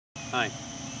Hi.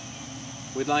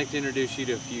 We'd like to introduce you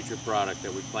to a future product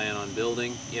that we plan on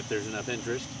building if there's enough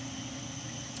interest.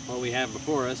 What we have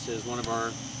before us is one of our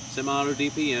semi-auto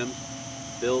DPMs,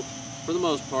 built for the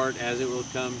most part as it will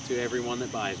come to everyone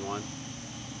that buys one.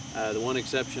 The one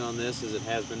exception on this is it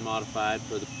has been modified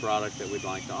for the product that we'd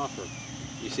like to offer.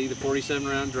 You see the 47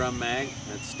 round drum mag,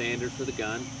 that's standard for the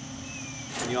gun.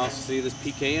 And you also see this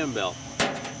PKM belt.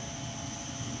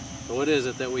 So what is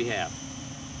it that we have?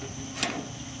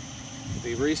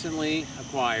 We recently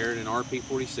acquired an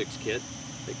RP46 kit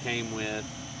that came with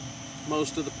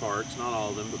most of the parts, not all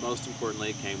of them, but most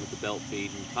importantly it came with the belt feed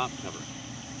and top cover,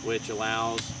 which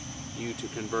allows you to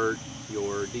convert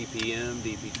your DPM,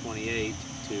 DP28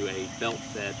 to a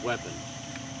belt-fed weapon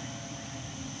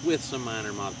with some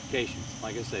minor modifications.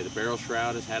 Like I say, the barrel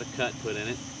shroud has had a cut put in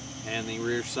it, and the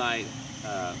rear sight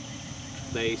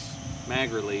base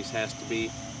mag release has to be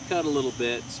cut a little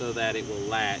bit so that it will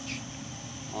latch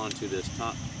onto this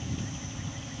top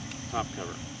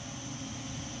cover.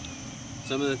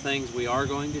 Some of the things we are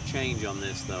going to change on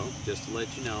this, though, just to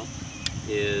let you know,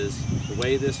 is the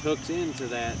way this hooks into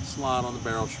that slot on the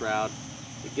barrel shroud.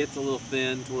 It gets a little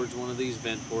thin towards one of these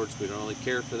vent ports. We don't really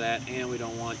care for that, and we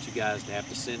don't want you guys to have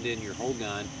to send in your whole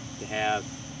gun to have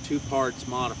two parts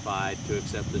modified to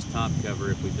accept this top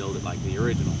cover if we build it like the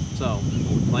original. So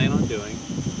what we plan on doing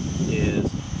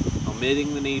is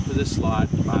omitting the need for this slot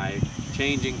by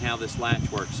changing how this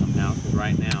latch works somehow, because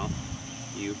right now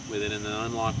you, with it in an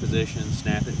unlocked position,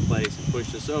 snap it in place and push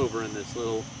this over, and this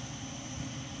little,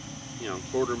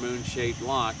 quarter moon shaped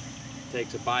lock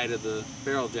takes a bite of the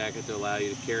barrel jacket to allow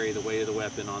you to carry the weight of the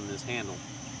weapon on this handle.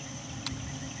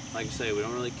 Like I say, we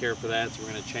don't really care for that, so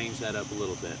we're going to change that up a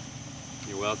little bit.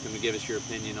 You're welcome to give us your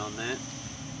opinion on that,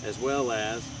 as well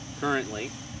as currently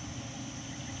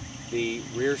the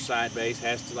rear sight base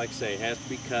has to, like I say, has to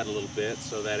be cut a little bit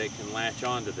so that it can latch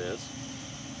onto this,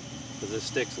 because this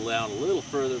sticks out a little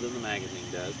further than the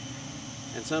magazine does.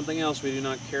 And something else we do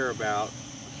not care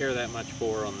that much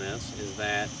for on this is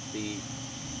that the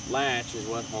latch is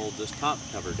what holds this top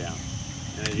cover down.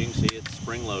 And as you can see, it's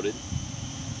spring loaded.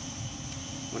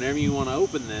 Whenever you want to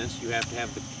open this, you have to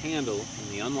have the handle in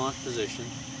the unlocked position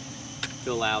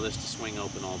to allow this to swing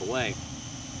open all the way.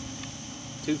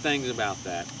 Two things about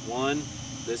that. One,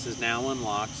 this is now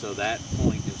unlocked, so that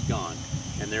point is gone.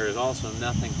 And there is also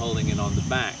nothing holding it on the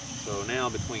back. So now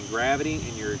between gravity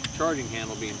and your charging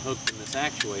handle being hooked in this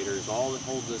actuator is all that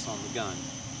holds this on the gun.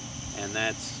 And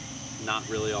that's not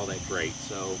really all that great.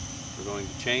 So we're going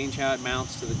to change how it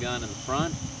mounts to the gun in the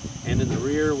front. And in the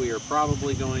rear, we are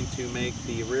probably going to make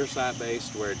the rear sight base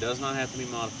to where it does not have to be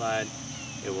modified.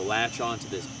 It will latch onto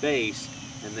this base,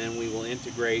 and then we will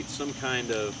integrate some kind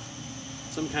of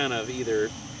either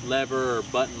lever or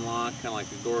button lock, kind of like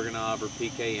the Gorgonov or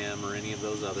PKM or any of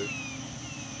those others,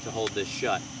 to hold this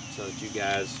shut so that you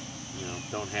guys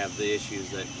don't have the issues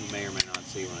that you may or may not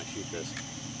see when I shoot this.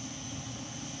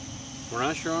 We're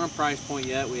not sure on a price point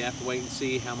yet. We have to wait and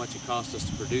see how much it costs us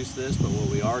to produce this, but what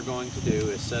we are going to do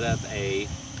is set up a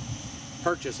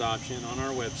purchase option on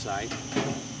our website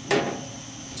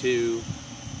to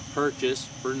purchase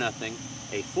for nothing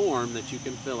a form that you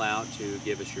can fill out to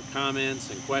give us your comments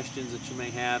and questions that you may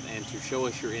have and to show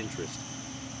us your interest.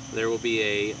 There will be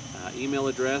a email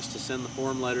address to send the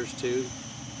form letters to.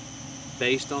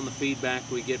 Based on the feedback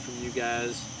we get from you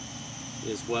guys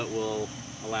is what will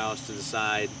allow us to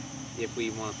decide if we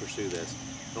want to pursue this.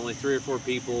 If only 3 or 4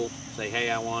 people say, hey,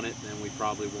 I want it, then we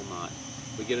probably will not.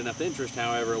 If we get enough interest,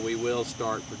 however, we will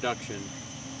start production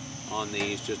on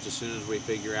these just as soon as we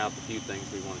figure out the few things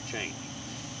we want to change.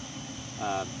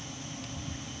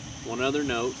 One other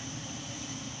note,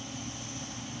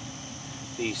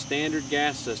 the standard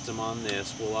gas system on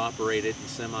this will operate it in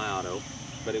semi-auto,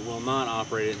 but it will not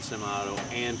operate it in semi-auto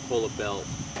and pull a belt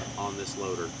on this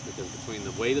loader, because between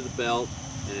the weight of the belt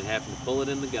and it having to pull it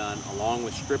in the gun, along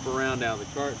with strip around out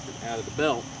of the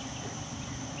belt,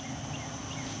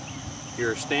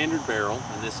 your standard barrel,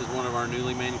 and this is one of our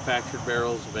newly manufactured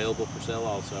barrels available for sale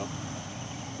also,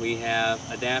 we have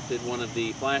adapted one of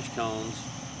the flash cones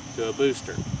to a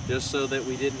booster, just so that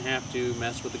we didn't have to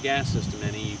mess with the gas system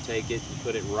any. You take it and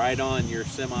put it right on your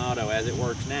semi-auto as it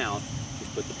works now.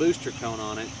 Just put the booster cone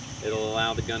on it. It'll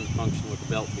allow the gun to function with the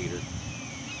belt feeder.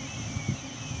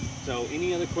 So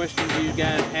any other questions you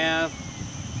guys have,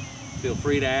 feel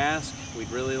free to ask.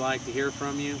 We'd really like to hear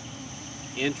from you.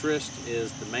 Interest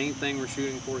is the main thing we're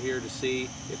shooting for here, to see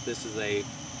if this is a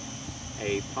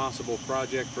possible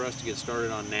project for us to get started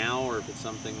on now, or if it's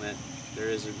something that there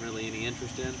isn't really any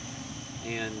interest in.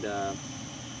 And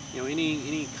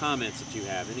any comments that you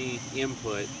have, any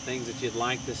input, things that you'd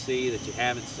like to see that you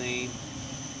haven't seen,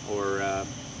 or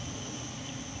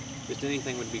Just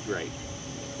anything would be great.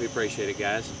 We appreciate it,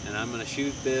 guys. And I'm going to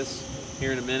shoot this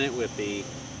here in a minute with the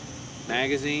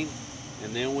magazine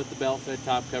and then with the belt fed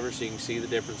top cover so you can see the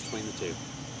difference between the two.